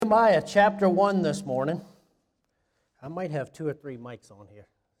Nehemiah chapter 1 this morning. I might have 2 or 3 mics on here.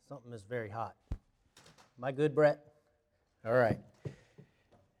 Something is very hot. Am I good, Brett? All right.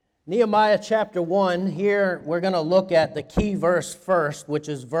 Nehemiah chapter 1, here we're going to look at the key verse first, which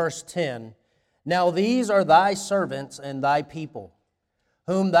is verse 10. Now these are thy servants and thy people,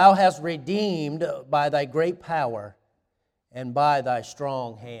 whom thou hast redeemed by thy great power and by thy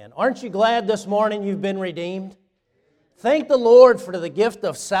strong hand. Aren't you glad this morning you've been redeemed? Thank the Lord for the gift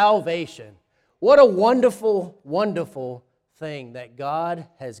of salvation. What a wonderful, wonderful thing that God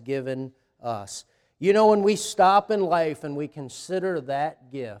has given us. You know, when we stop in life and we consider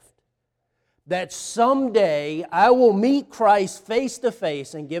that gift, that someday I will meet Christ face to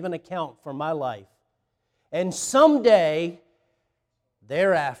face and give an account for my life. And someday,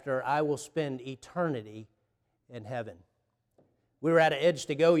 thereafter, I will spend eternity in heaven. We were at Edge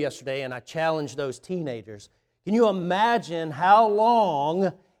to Go yesterday, and I challenged those teenagers. Can you imagine how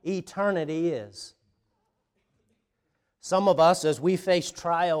long eternity is? Some of us, as we face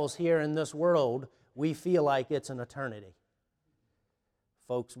trials here in this world, we feel like it's an eternity.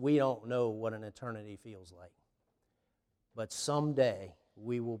 Folks, we don't know what an eternity feels like. But someday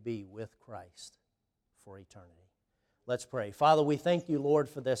we will be with Christ for eternity. Let's pray. Father, we thank you, Lord,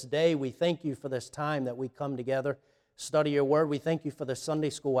 for this day. We thank you for this time that we come together, study your word. We thank you for the Sunday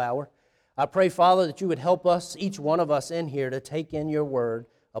school hour. I pray, Father, that you would help us, each one of us in here, to take in your word,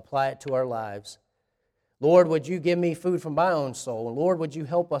 apply it to our lives. Lord, would you give me food from my own soul? And Lord, would you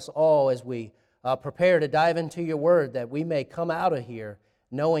help us all as we prepare to dive into your word, that we may come out of here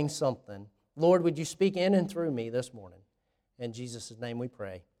knowing something. Lord, would you speak in and through me this morning? In Jesus' name we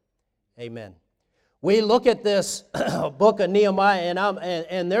pray. Amen. We look at this book of Nehemiah,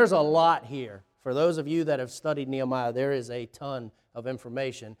 and there's a lot here. For those of you that have studied Nehemiah, there is a ton of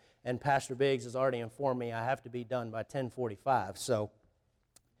information. And Pastor Biggs has already informed me I have to be done by 10:45, so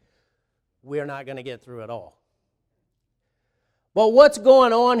we're not going to get through it all. But what's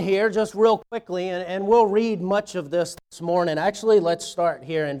going on here, just real quickly, and we'll read much of this morning. Actually, let's start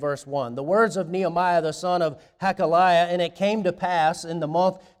here in verse 1. The words of Nehemiah, the son of Hakaliah, and it came to pass in the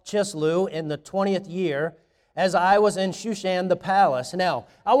month Chislev, in the 20th year, as I was in Shushan the palace. Now,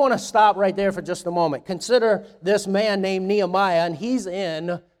 I want to stop right there for just a moment. Consider this man named Nehemiah, and he's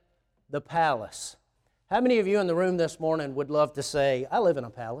in the palace. How many of you in the room this morning would love to say, I live in a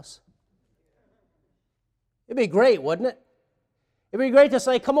palace? It'd be great, wouldn't it? It'd be great to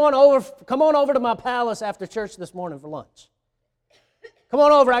say, come on over to my palace after church this morning for lunch. Come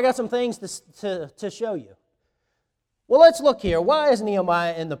on over, I got some things to show you. Well, let's look here. Why is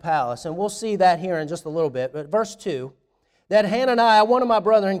Nehemiah in the palace? And we'll see that here in just a little bit. But verse 2, that Hananiah, one of my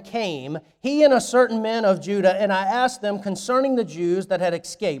brethren, came, he and a certain man of Judah, and I asked them concerning the Jews that had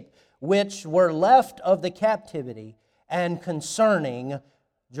escaped, which were left of the captivity, and concerning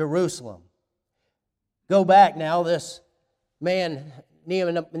Jerusalem. Go back now, this man,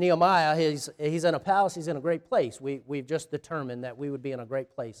 Nehemiah, he's in a palace, he's in a great place. We've just determined that we would be in a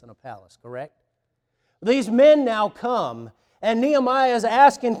great place in a palace, correct? These men now come, and Nehemiah is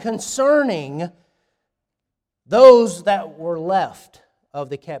asking concerning those that were left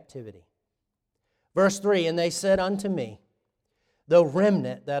of the captivity. Verse 3, and they said unto me, the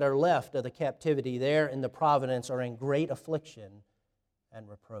remnant that are left of the captivity there in the province are in great affliction and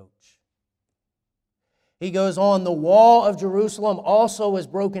reproach. He goes on, the wall of Jerusalem also is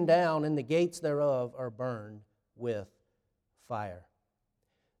broken down, and the gates thereof are burned with fire.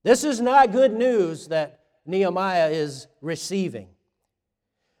 This is not good news that Nehemiah is receiving.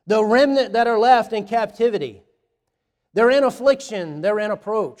 The remnant that are left in captivity, they're in affliction, they're in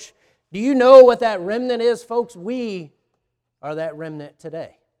reproach. Do you know what that remnant is, folks? We are that remnant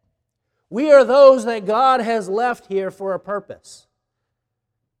today. We are those that God has left here for a purpose.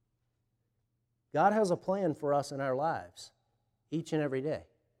 God has a plan for us in our lives, each and every day.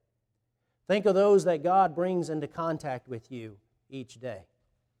 Think of those that God brings into contact with you each day.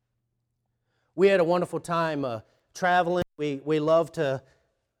 We had a wonderful time traveling. We love to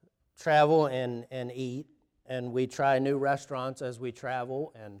travel and eat, and we try new restaurants as we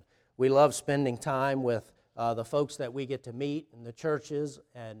travel, and we love spending time with the folks that we get to meet in the churches.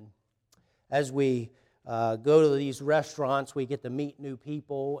 And as we go to these restaurants, we get to meet new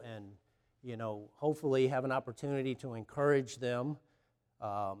people and, hopefully have an opportunity to encourage them,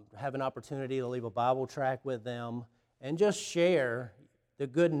 have an opportunity to leave a Bible tract with them, and just share the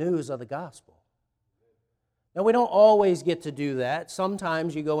good news of the gospel. Now, we don't always get to do that.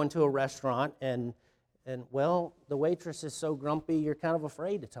 Sometimes you go into a restaurant and the waitress is so grumpy, you're kind of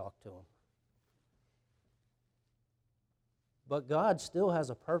afraid to talk to them. But God still has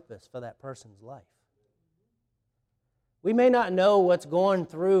a purpose for that person's life. We may not know what's going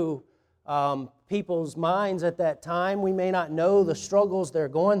through people's minds at that time. We may not know the struggles they're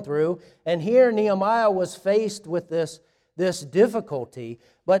going through. And here Nehemiah was faced with this difficulty.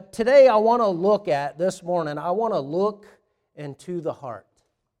 But today I want to look at, this morning, I want to look into the heart.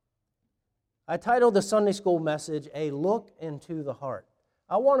 I titled the Sunday school message, A Look into the Heart.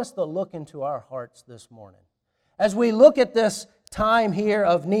 I want us to look into our hearts this morning. As we look at this time here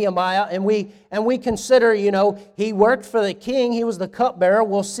of Nehemiah, and we consider, he worked for the king. He was the cupbearer.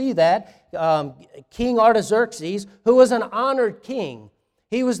 We'll see that. King Artaxerxes, who was an honored king.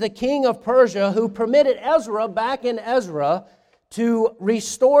 He was the king of Persia who permitted Ezra, back in Ezra, to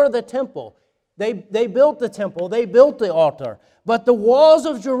restore the temple. They built the temple. They built the altar. But the walls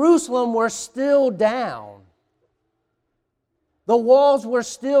of Jerusalem were still down. The walls were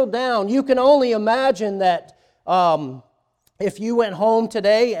still down. You can only imagine that if you went home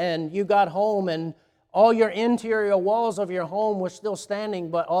today and you got home and all your interior walls of your home were still standing,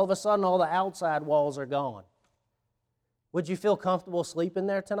 but all of a sudden all the outside walls are gone. Would you feel comfortable sleeping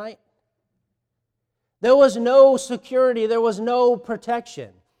there tonight? There was no security. There was no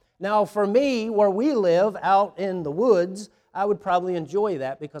protection. Now, for me, where we live out in the woods, I would probably enjoy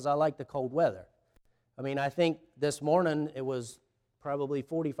that because I like the cold weather. I mean, I think this morning it was probably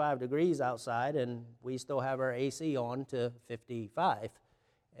 45 degrees outside, and we still have our AC on to 55,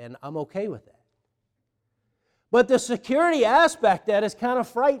 and I'm okay with that. But the security aspect that is kind of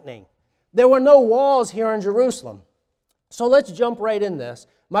frightening. There were no walls here in Jerusalem. So let's jump right in this.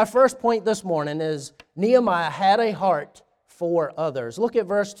 My first point this morning is Nehemiah had a heart for others. Look at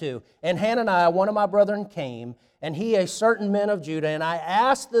verse 2. And Hananiah, one of my brethren, came, and he a certain men of Judah, and I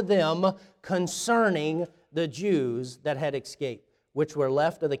asked them concerning the Jews that had escaped, which were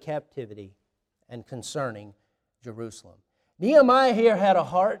left of the captivity, and concerning Jerusalem. Nehemiah here had a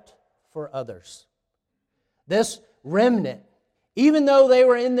heart for others. This remnant, even though they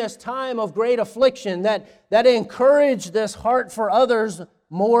were in this time of great affliction, that encouraged this heart for others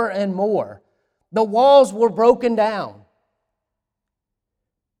more and more. The walls were broken down.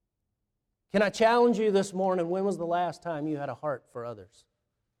 Can I challenge you this morning, when was the last time you had a heart for others?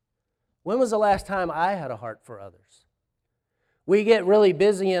 When was the last time I had a heart for others? We get really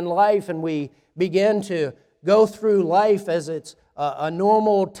busy in life and we begin to go through life as it's a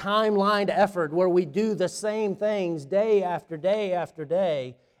normal timelined effort where we do the same things day after day after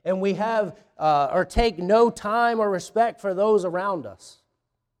day, and we have or take no time or respect for those around us.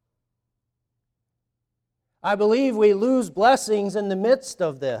 I believe we lose blessings in the midst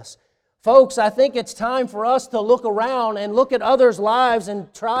of this. Folks, I think it's time for us to look around and look at others' lives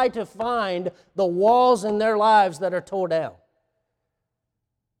and try to find the walls in their lives that are torn down.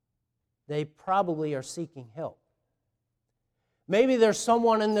 They probably are seeking help. Maybe there's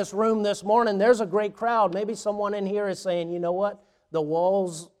someone in this room this morning, there's a great crowd. Maybe someone in here is saying, you know what? The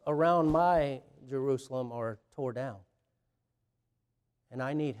walls around my Jerusalem are torn down. And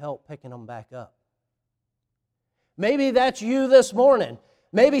I need help picking them back up. Maybe that's you this morning.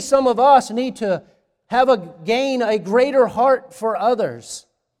 Maybe some of us need to gain a greater heart for others.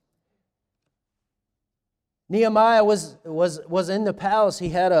 Nehemiah was in the palace. He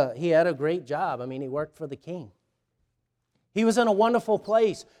had a great job. I mean, he worked for the king. He was in a wonderful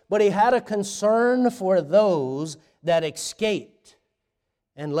place, but he had a concern for those that escaped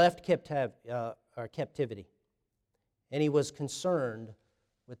and left captivity. And he was concerned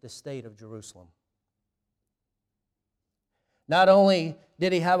with the state of Jerusalem. Not only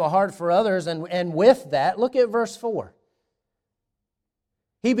did he have a heart for others, and with that, look at verse 4.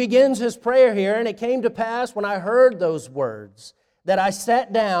 He begins his prayer here, and it came to pass when I heard those words that I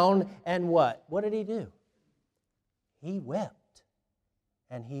sat down and what? What did he do? He wept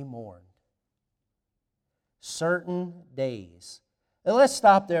and he mourned. Certain days. Now let's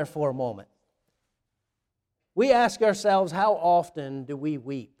stop there for a moment. We ask ourselves, how often do we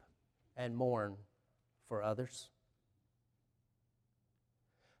weep and mourn for others?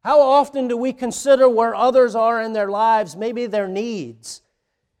 How often do we consider where others are in their lives, maybe their needs?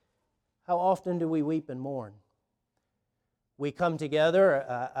 How often do we weep and mourn? We come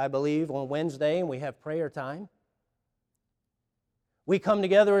together, I believe, on Wednesday, and we have prayer time. We come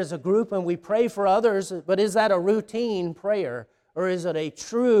together as a group and we pray for others, but is that a routine prayer? Or is it a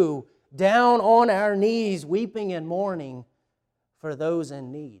true, down on our knees, weeping and mourning for those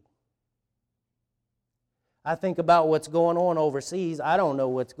in need? I think about what's going on overseas. I don't know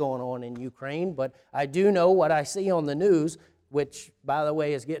what's going on in Ukraine, but I do know what I see on the news, which, by the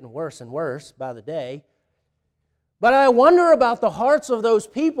way, is getting worse and worse by the day. But I wonder about the hearts of those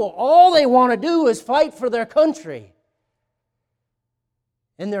people. All they want to do is fight for their country.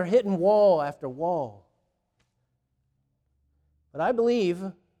 And they're hitting wall after wall. But I believe,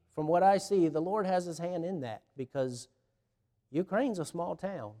 from what I see, the Lord has His hand in that, because Ukraine's a small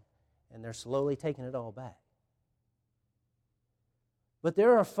town, and they're slowly taking it all back. But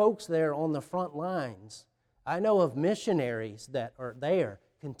there are folks there on the front lines. I know of missionaries that are there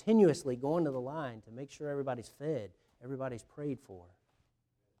continuously going to the line to make sure everybody's fed, everybody's prayed for.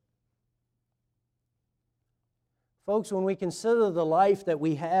 Folks, when we consider the life that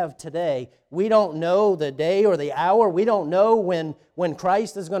we have today, we don't know the day or the hour. We don't know when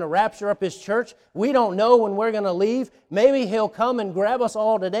Christ is going to rapture up His church. We don't know when we're going to leave. Maybe He'll come and grab us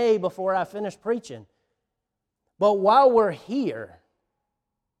all today before I finish preaching. But while we're here,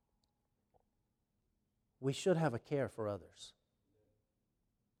 we should have a care for others.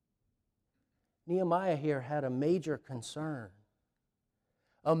 Nehemiah here had a major concern.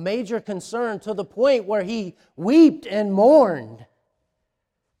 A major concern to the point where he wept and mourned.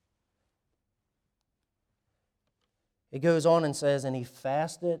 It goes on and says, and he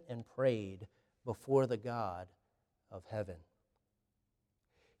fasted and prayed before the God of heaven.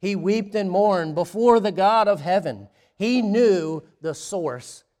 He wept and mourned before the God of heaven. He knew the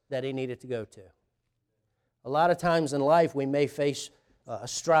source that he needed to go to. A lot of times in life we may face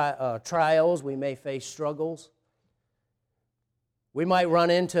trials, we may face struggles. We might run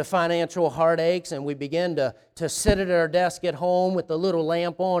into financial heartaches, and we begin to sit at our desk at home with the little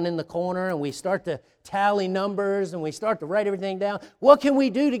lamp on in the corner, and we start to tally numbers, and we start to write everything down. What can we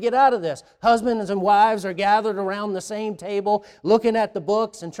do to get out of this? Husbands and wives are gathered around the same table, looking at the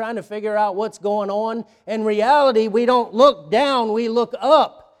books and trying to figure out what's going on. In reality, we don't look down, we look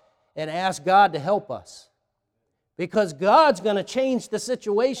up and ask God to help us. Because God's going to change the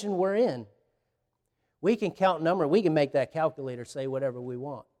situation we're in. We can count numbers. We can make that calculator say whatever we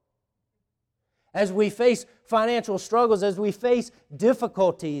want. As we face financial struggles, as we face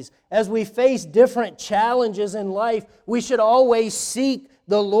difficulties, as we face different challenges in life, we should always seek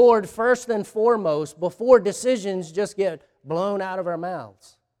the Lord first and foremost before decisions just get blown out of our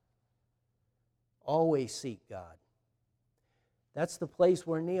mouths. Always seek God. That's the place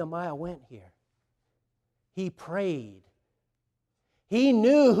where Nehemiah went here. He prayed. He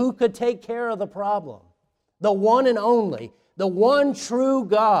knew who could take care of the problem. The one and only, the one true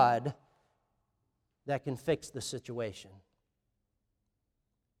God that can fix the situation.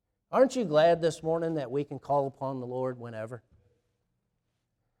 Aren't you glad this morning that we can call upon the Lord whenever?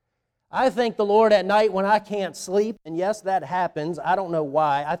 I thank the Lord at night when I can't sleep, and yes, that happens. I don't know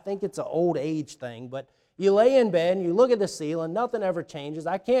why. I think it's an old age thing, but you lay in bed and you look at the ceiling, nothing ever changes.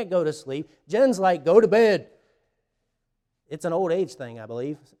 I can't go to sleep. Jen's like, go to bed. It's an old age thing, I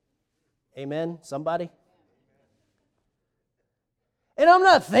believe. Amen, somebody? And I'm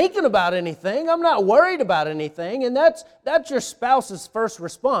not thinking about anything. I'm not worried about anything. And that's your spouse's first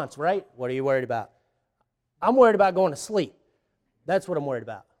response, right? What are you worried about? I'm worried about going to sleep. That's what I'm worried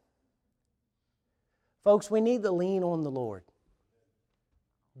about. Folks, we need to lean on the Lord.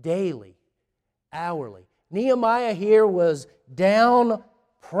 Daily, hourly. Nehemiah here was down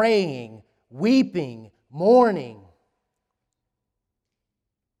praying, weeping, mourning.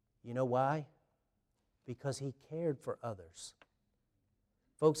 You know why? Because he cared for others.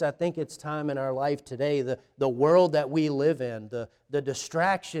 Folks, I think it's time in our life today, the world that we live in, the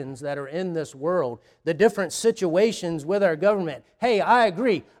distractions that are in this world, the different situations with our government. Hey, I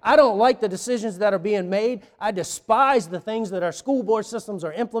agree. I don't like the decisions that are being made. I despise the things that our school board systems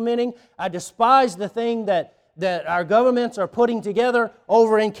are implementing. I despise the thing that our governments are putting together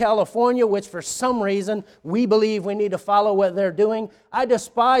over in California, which for some reason we believe we need to follow what they're doing. I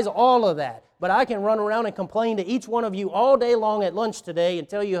despise all of that. But I can run around and complain to each one of you all day long at lunch today and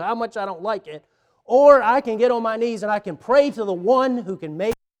tell you how much I don't like it. Or I can get on my knees and I can pray to the one who can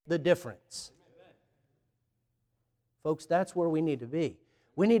make the difference. Folks, that's where we need to be.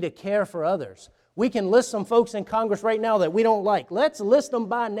 We need to care for others. We can list some folks in Congress right now that we don't like. Let's list them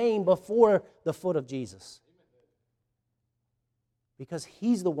by name before the foot of Jesus. Because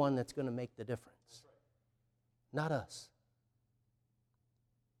He's the one that's going to make the difference, not us.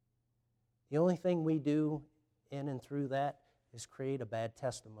 The only thing we do in and through that is create a bad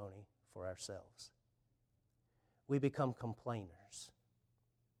testimony for ourselves. We become complainers.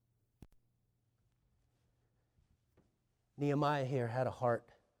 Nehemiah here had a heart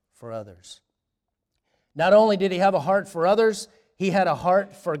for others. Not only did he have a heart for others, he had a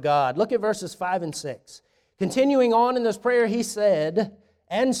heart for God. Look at verses 5 and 6. Continuing on in this prayer, he said,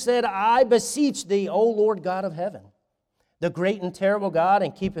 I beseech thee, O Lord God of heaven, the great and terrible God,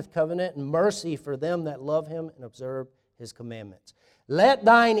 and keepeth covenant and mercy for them that love Him and observe His commandments. Let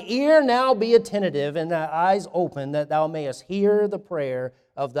thine ear now be attentive and thy eyes open, that thou mayest hear the prayer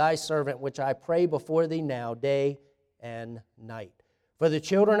of thy servant, which I pray before thee now, day and night. For the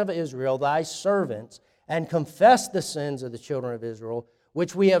children of Israel, thy servants, and confess the sins of the children of Israel,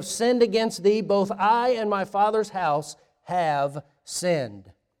 which we have sinned against thee, both I and my father's house have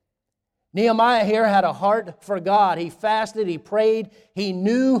sinned. Nehemiah here had a heart for God. He fasted, he prayed, he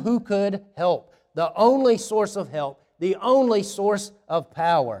knew who could help. The only source of help, the only source of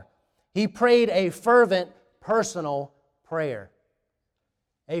power. He prayed a fervent, personal prayer.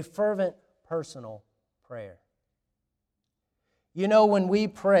 A fervent, personal prayer. You know, when we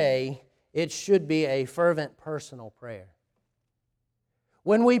pray, it should be a fervent, personal prayer.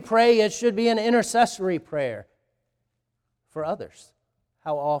 When we pray, it should be an intercessory prayer for others.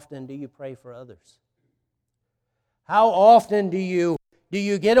 How often do you pray for others? How often do you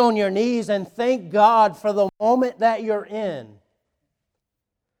get on your knees and thank God for the moment that you're in?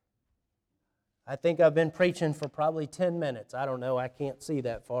 I think I've been preaching for probably 10 minutes. I don't know. I can't see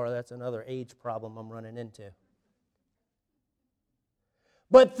that far. That's another age problem I'm running into.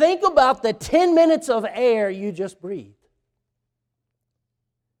 But think about the 10 minutes of air you just breathed.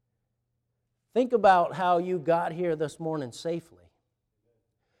 Think about how you got here this morning safely.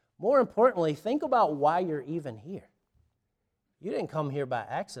 More importantly, think about why you're even here. You didn't come here by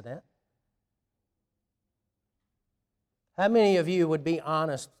accident. How many of you would be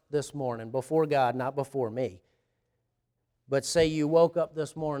honest this morning before God, not before me, but say you woke up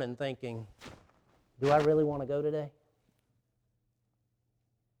this morning thinking, do I really want to go today?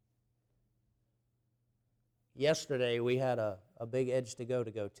 Yesterday, we had a big edge to go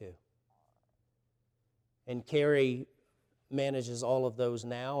to. And Carrie manages all of those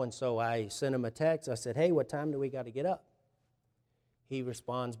now, and so I sent him a text. I said, hey, what time do we got to get up? He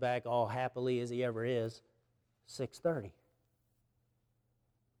responds back all happily as he ever is, 6:30.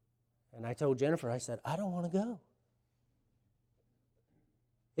 And I told Jennifer, I said, I don't want to go.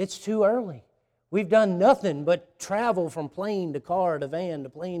 It's too early. We've done nothing but travel from plane to car to van to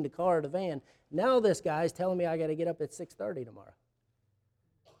plane to car to van. Now this guy's telling me I got to get up at 6:30 tomorrow.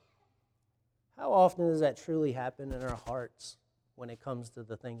 How often does that truly happen in our hearts when it comes to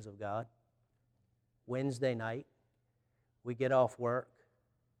the things of God? Wednesday night, we get off work.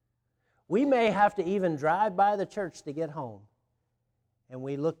 We may have to even drive by the church to get home. And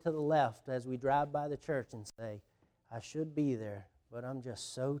we look to the left as we drive by the church and say, I should be there, but I'm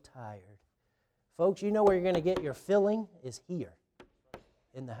just so tired. Folks, you know where you're going to get your filling is here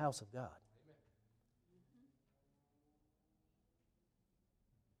in the house of God.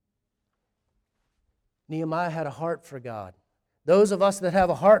 Nehemiah had a heart for God. Those of us that have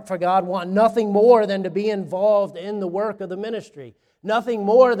a heart for God want nothing more than to be involved in the work of the ministry. Nothing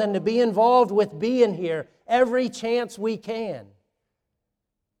more than to be involved with being here every chance we can.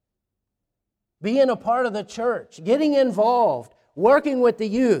 Being a part of the church, getting involved, working with the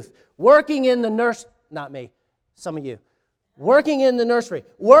youth, working in the not me, some of you, working in the nursery,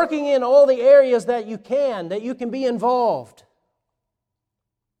 working in all the areas that you can be involved.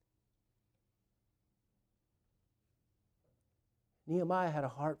 Nehemiah had a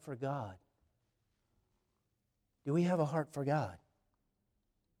heart for God. Do we have a heart for God?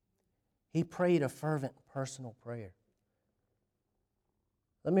 He prayed a fervent personal prayer.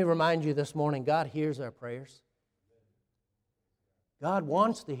 Let me remind you this morning, God hears our prayers. God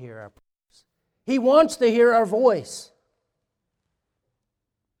wants to hear our prayers. He wants to hear our voice.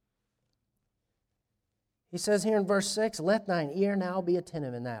 He says here in verse 6, let thine ear now be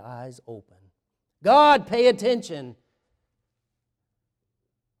attentive and thy eyes open. God, pay attention.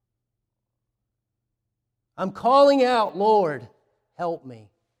 I'm calling out, Lord, help me.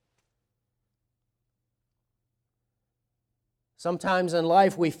 Sometimes in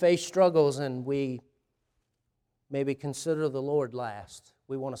life we face struggles and we maybe consider the Lord last.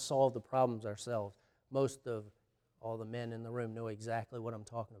 We want to solve the problems ourselves. Most of all the men in the room know exactly what I'm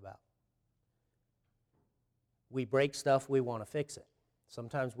talking about. We break stuff, we want to fix it.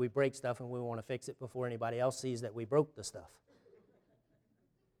 Sometimes we break stuff and we want to fix it before anybody else sees that we broke the stuff.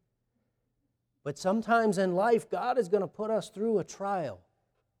 But sometimes in life, God is going to put us through a trial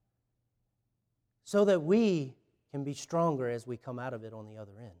so that we can be stronger as we come out of it on the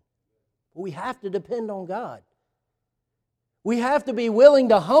other end. But we have to depend on God. We have to be willing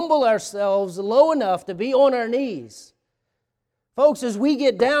to humble ourselves low enough to be on our knees. Folks, as we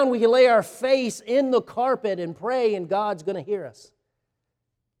get down, we can lay our face in the carpet and pray, and God's going to hear us.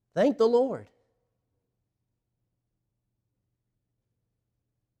 Thank the Lord.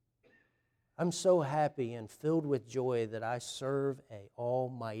 I'm so happy and filled with joy that I serve an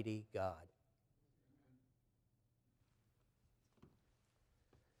almighty God.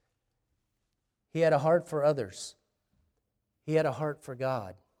 He had a heart for others. He had a heart for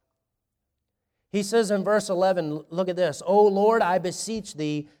God. He says in verse 11, look at this. O Lord, I beseech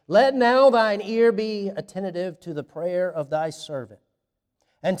thee, let now thine ear be attentive to the prayer of thy servant,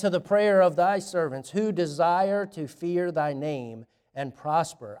 and to the prayer of thy servants who desire to fear thy name and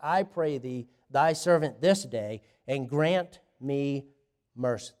prosper. I pray thee, thy servant this day, and grant him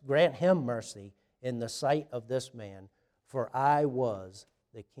mercy in the sight of this man, for I was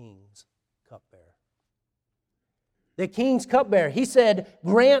the king's cupbearer. The king's cupbearer. He said,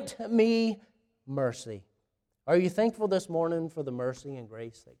 grant me mercy. Are you thankful this morning for the mercy and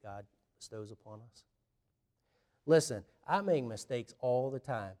grace that God bestows upon us? Listen, I make mistakes all the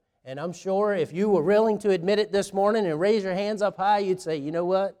time. And I'm sure if you were willing to admit it this morning and raise your hands up high, you'd say, you know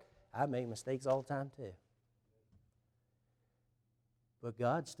what? I make mistakes all the time too. But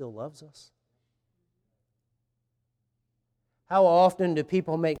God still loves us. How often do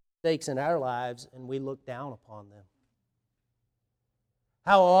people make mistakes in our lives and we look down upon them?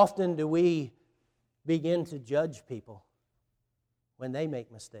 How often do we begin to judge people when they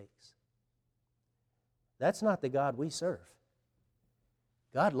make mistakes? That's not the God we serve.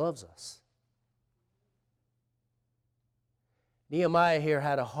 God loves us. Nehemiah here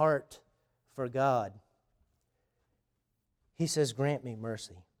had a heart for God. He says, grant me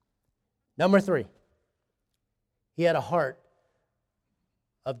mercy. Number 3, he had a heart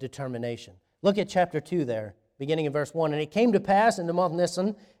of determination. Look at chapter 2 there, beginning in verse 1. And it came to pass in the month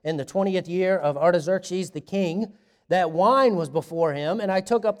Nisan, in the 20th year of Artaxerxes the king, that wine was before him, and I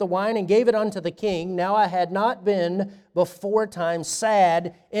took up the wine and gave it unto the king. Now I had not been before time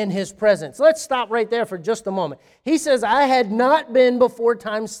sad in his presence. Let's stop right there for just a moment. He says, I had not been before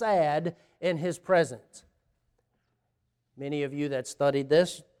time sad in his presence. Many of you that studied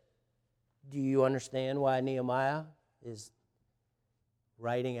this, do you understand why Nehemiah is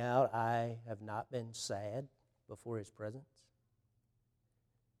writing out, I have not been sad before his presence?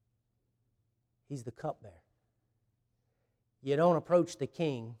 He's the cupbearer. You don't approach the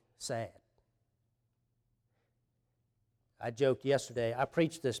king sad. I joked yesterday, I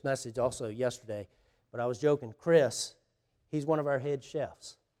preached this message also yesterday, but I was joking, Chris, he's one of our head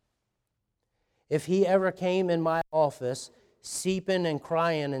chefs. If he ever came in my office seeping and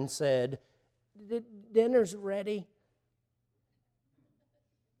crying and said, dinner's ready,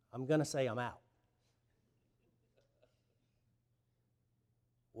 I'm going to say I'm out.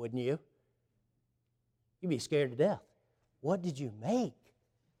 Wouldn't you? You'd be scared to death. What did you make?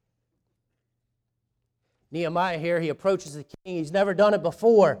 Nehemiah here, he approaches the king. He's never done it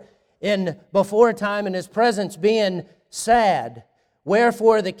before. Before time in his presence being sad.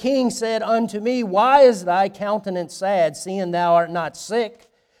 Wherefore the king said unto me, why is thy countenance sad, seeing thou art not sick?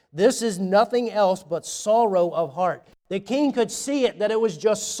 This is nothing else but sorrow of heart. The king could see it, that it was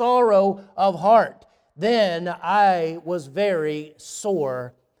just sorrow of heart. Then I was very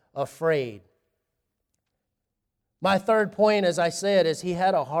sore afraid. My third point, as I said, is he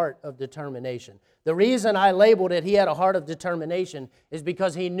had a heart of determination. The reason I labeled it, he had a heart of determination, is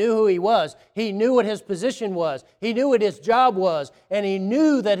because he knew who he was. He knew what his position was. He knew what his job was. And he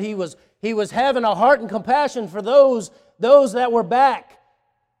knew that he was having a heart and compassion for those that were back,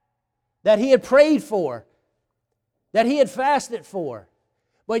 that he had prayed for, that he had fasted for.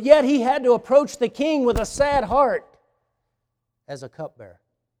 But yet he had to approach the king with a sad heart as a cupbearer.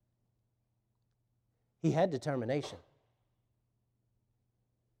 He had determination.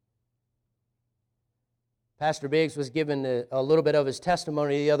 Pastor Biggs was given a little bit of his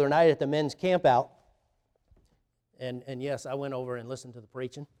testimony the other night at the men's camp out. And yes, I went over and listened to the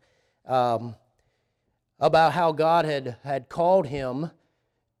preaching about how God had called him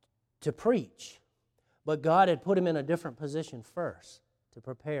to preach. But God had put him in a different position first to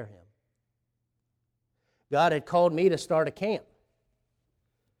prepare him. God had called me to start a camp.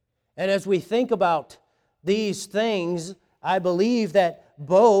 And as we think about these things, I believe that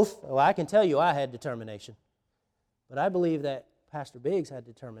I can tell you I had determination, but I believe that Pastor Biggs had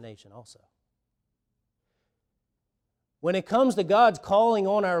determination also. When it comes to God's calling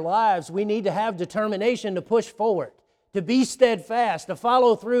on our lives, we need to have determination to push forward, to be steadfast, to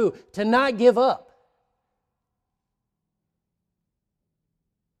follow through, to not give up.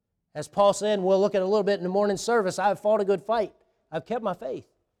 As Paul said, and we'll look at a little bit in the morning service, I've fought a good fight. I've kept my faith.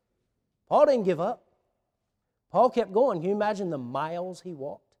 Paul didn't give up. Paul kept going. Can you imagine the miles he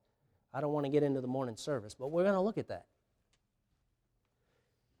walked? I don't want to get into the morning service, but we're going to look at that.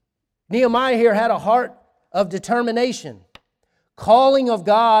 Nehemiah here had a heart of determination. Calling of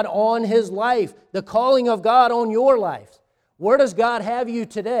God on his life. The calling of God on your life. Where does God have you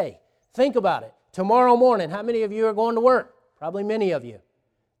today? Think about it. Tomorrow morning, how many of you are going to work? Probably many of you.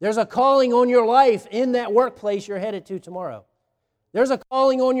 There's a calling on your life in that workplace you're headed to tomorrow. There's a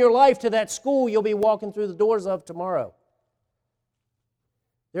calling on your life to that school you'll be walking through the doors of tomorrow.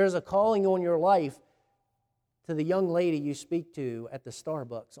 There's a calling on your life to the young lady you speak to at the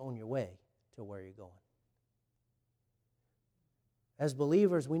Starbucks on your way to where you're going. As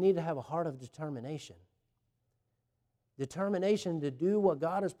believers, we need to have a heart of determination. Determination to do what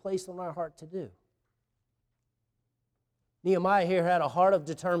God has placed on our heart to do. Nehemiah here had a heart of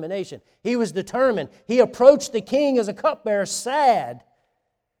determination. He was determined. He approached the king as a cupbearer, sad.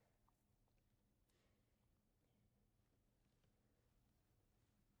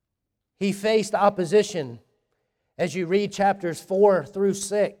 He faced opposition. As you read chapters 4 through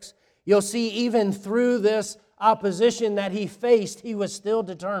 6, you'll see even through this opposition that he faced, he was still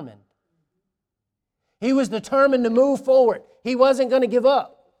determined. He was determined to move forward. He wasn't going to give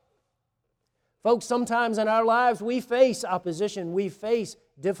up. Folks, sometimes in our lives we face opposition, we face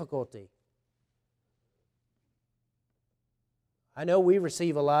difficulty. I know we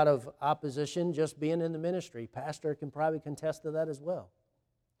receive a lot of opposition just being in the ministry. Pastor can probably contest to that as well.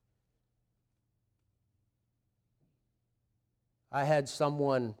 I had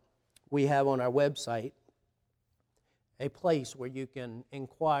someone, we have on our website, a place where you can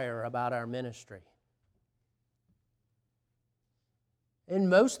inquire about our ministry. And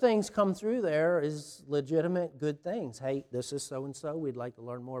most things come through there is legitimate, good things. Hey, this is so-and-so. We'd like to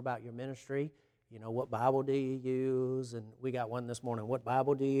learn more about your ministry. You know, what Bible do you use? And we got one this morning. What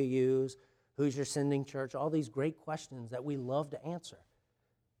Bible do you use? Who's your sending church? All these great questions that we love to answer.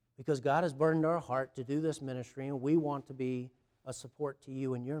 Because God has burdened our heart to do this ministry, and we want to be a support to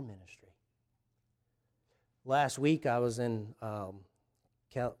you in your ministry. Last week I was in,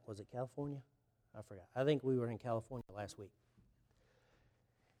 was it California? I forgot. I think we were in California last week.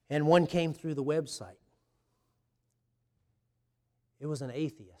 And one came through the website. It was an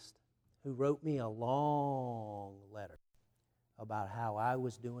atheist who wrote me a long letter about how I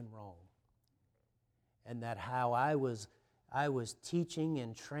was doing wrong. And that how I was teaching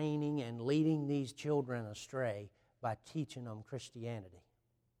and training and leading these children astray by teaching them Christianity.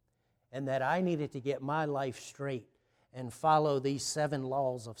 And that I needed to get my life straight and follow these 7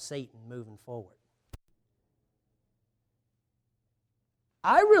 laws of Satan moving forward.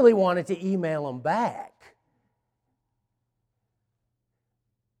 I really wanted to email him back.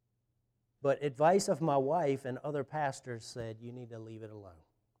 But advice of my wife and other pastors said, you need to leave it alone.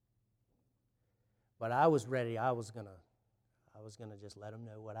 But I was ready. I was gonna just let him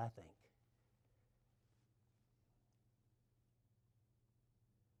know what I think.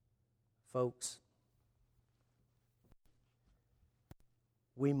 Folks,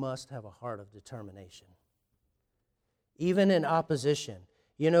 we must have a heart of determination. Even in opposition.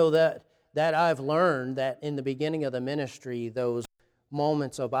 You know that I've learned that in the beginning of the ministry, those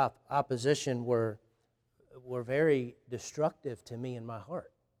moments of opposition were very destructive to me in my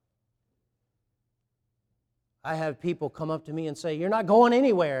heart. I have people come up to me and say, you're not going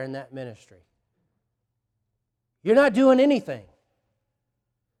anywhere in that ministry. You're not doing anything.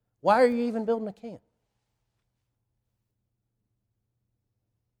 Why are you even building a camp?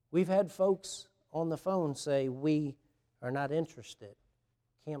 We've had folks on the phone say, we are not interested.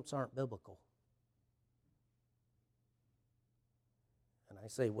 Camps aren't biblical. And I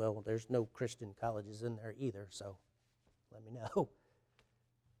say, well, there's no Christian colleges in there either, so let me know.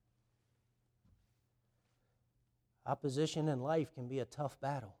 Opposition in life can be a tough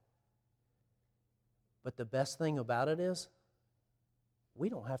battle. But the best thing about it is, we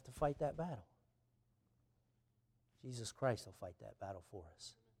don't have to fight that battle. Jesus Christ will fight that battle for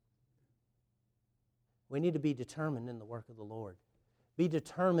us. We need to be determined in the work of the Lord. Be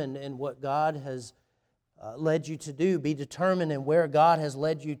determined in what God has led you to do. Be determined in where God has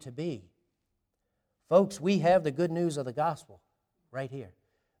led you to be. Folks, we have the good news of the gospel right here.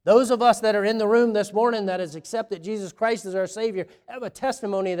 Those of us that are in the room this morning that has accepted Jesus Christ as our Savior have a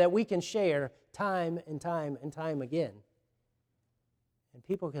testimony that we can share time and time and time again. And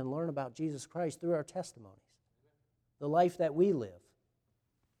people can learn about Jesus Christ through our testimonies, the life that we live.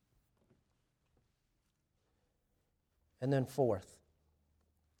 And then fourth,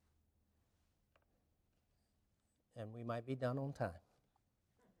 and we might be done on time.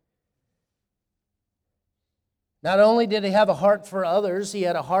 Not only did he have a heart for others, he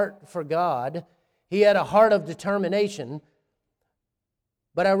had a heart for God. He had a heart of determination.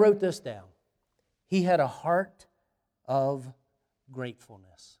 But I wrote this down. He had a heart of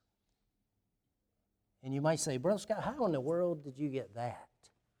gratefulness. And you might say, Brother Scott, how in the world did you get that?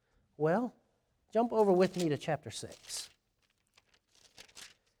 Well, jump over with me to chapter 6.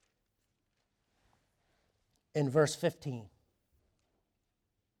 In verse 15.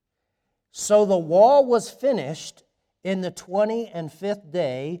 So the wall was finished in the 25th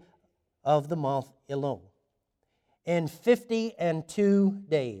day of the month Elul, in 52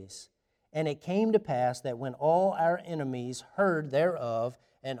 days. And it came to pass that when all our enemies heard thereof,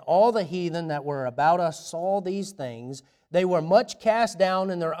 and all the heathen that were about us saw these things, they were much cast down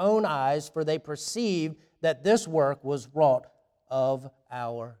in their own eyes, for they perceived that this work was wrought of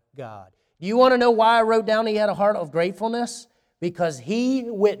our God. Do you want to know why I wrote down he had a heart of gratefulness? Because he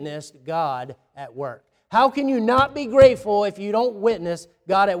witnessed God at work. How can you not be grateful if you don't witness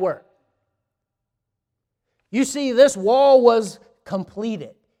God at work? You see, this wall was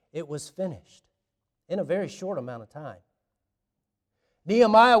completed. It was finished in a very short amount of time.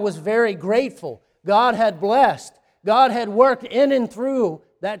 Nehemiah was very grateful. God had blessed. God had worked in and through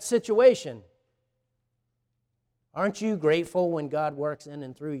that situation. Aren't you grateful when God works in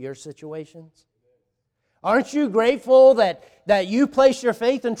and through your situations? Aren't you grateful that you place your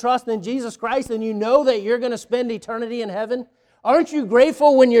faith and trust in Jesus Christ and you know that you're going to spend eternity in heaven? Aren't you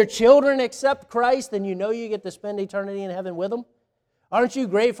grateful when your children accept Christ and you know you get to spend eternity in heaven with them? Aren't you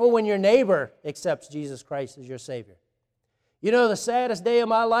grateful when your neighbor accepts Jesus Christ as your Savior? You know, the saddest day of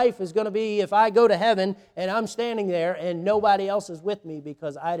my life is going to be if I go to heaven and I'm standing there and nobody else is with me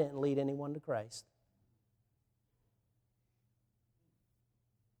because I didn't lead anyone to Christ.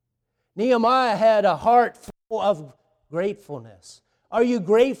 Nehemiah had a heart full of gratefulness. Are you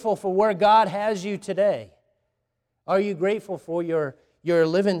grateful for where God has you today? Are you grateful for your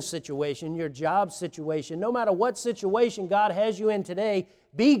living situation, your job situation? No matter what situation God has you in today,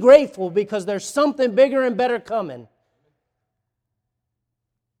 be grateful because there's something bigger and better coming.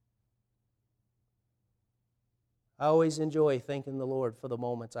 I always enjoy thanking the Lord for the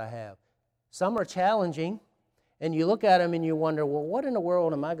moments I have. Some are challenging, and you look at them and you wonder, well, what in the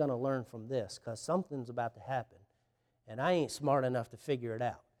world am I going to learn from this? Because something's about to happen, and I ain't smart enough to figure it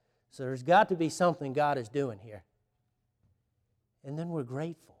out. So there's got to be something God is doing here. And then we're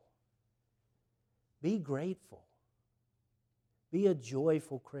grateful. Be grateful. Be a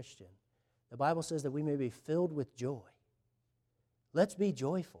joyful Christian. The Bible says that we may be filled with joy. Let's be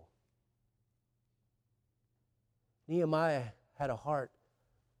joyful. Nehemiah had a heart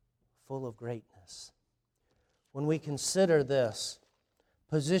full of greatness. When we consider this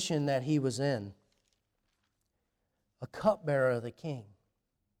position that he was in, a cupbearer of the king,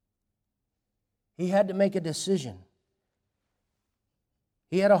 he had to make a decision.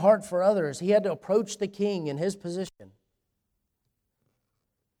 He had a heart for others. He had to approach the king in his position.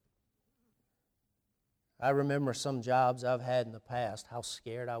 I remember some jobs I've had in the past, how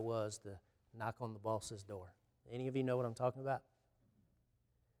scared I was to knock on the boss's door. Any of you know what I'm talking about?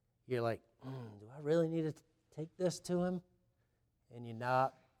 You're like, do I really need to take this to him? And you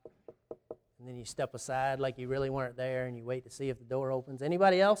knock, and then you step aside like you really weren't there, and you wait to see if the door opens.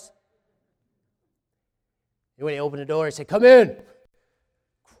 Anybody else? And when you open the door, you say, come in.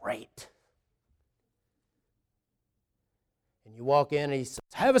 Great. And you walk in, and he says,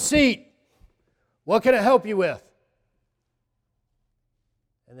 have a seat. What can I help you with?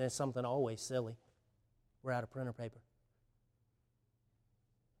 And then something always silly. We're out of printer paper.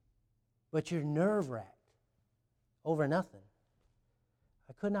 But you're nerve-wracked over nothing.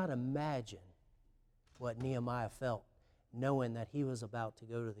 I could not imagine what Nehemiah felt knowing that he was about to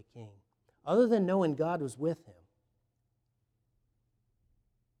go to the king, other than knowing God was with him.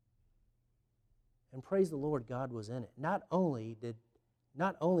 And praise the Lord, God was in it. Not only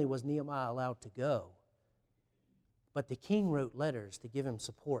was Nehemiah allowed to go, but the king wrote letters to give him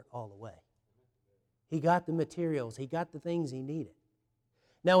support all the way. He got the materials. He got the things he needed.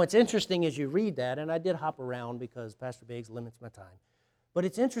 Now, it's interesting as you read that, and I did hop around because Pastor Biggs limits my time, but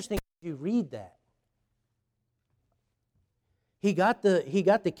it's interesting as you read that. He got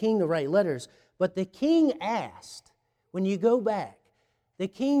the king to write letters, but the king asked, when you go back, the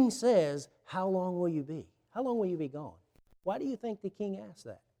king says, how long will you be? How long will you be gone? Why do you think the king asked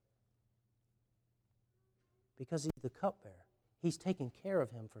that? Because he's the cupbearer. He's taken care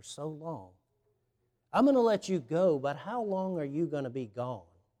of him for so long. I'm going to let you go, but how long are you going to be gone?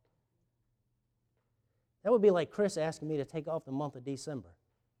 That would be like Chris asking me to take off the month of December.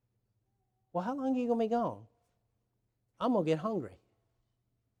 Well, how long are you going to be gone? I'm going to get hungry.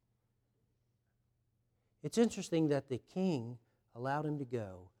 It's interesting that the king allowed him to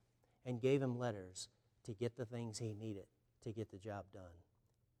go and gave him letters to get the things he needed to get the job done.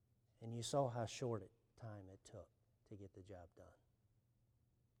 And you saw how short a time it took to get the job done.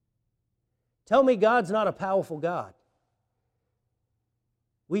 Tell me God's not a powerful God.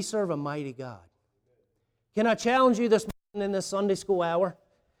 We serve a mighty God. Can I challenge you this morning in this Sunday school hour?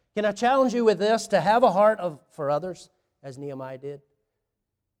 Can I challenge you with this, to have a heart for others, as Nehemiah did?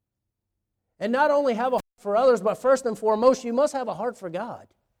 And not only have a heart for others, but first and foremost, you must have a heart for God.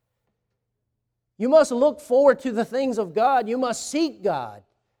 You must look forward to the things of God. You must seek God.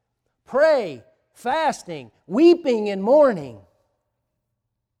 Pray, fasting, weeping and mourning.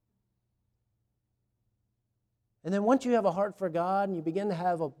 And then once you have a heart for God and you begin to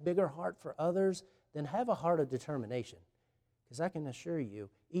have a bigger heart for others, then have a heart of determination. Because I can assure you,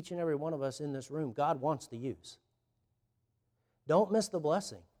 each and every one of us in this room, God wants to use. Don't miss the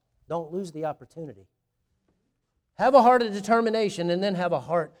blessing. Don't lose the opportunity. Have a heart of determination and then have a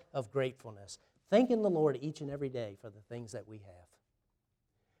heart of gratefulness. Thanking the Lord each and every day for the things that we have.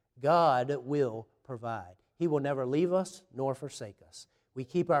 God will provide. He will never leave us nor forsake us. We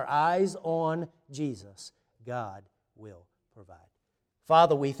keep our eyes on Jesus. God will provide.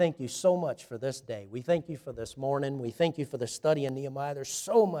 Father, we thank you so much for this day. We thank you for this morning. We thank you for the study in Nehemiah. There's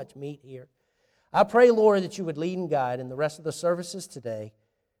so much meat here. I pray, Lord, that you would lead and guide in the rest of the services today.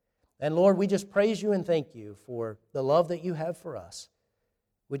 And Lord, we just praise you and thank you for the love that you have for us.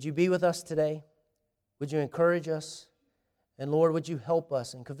 Would you be with us today? Would you encourage us? And Lord, would you help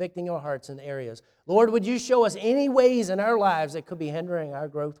us in convicting our hearts in areas? Lord, would you show us any ways in our lives that could be hindering our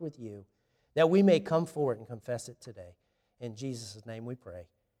growth with you, that we may come forward and confess it today. In Jesus' name we pray.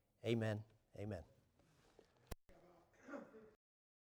 Amen. Amen.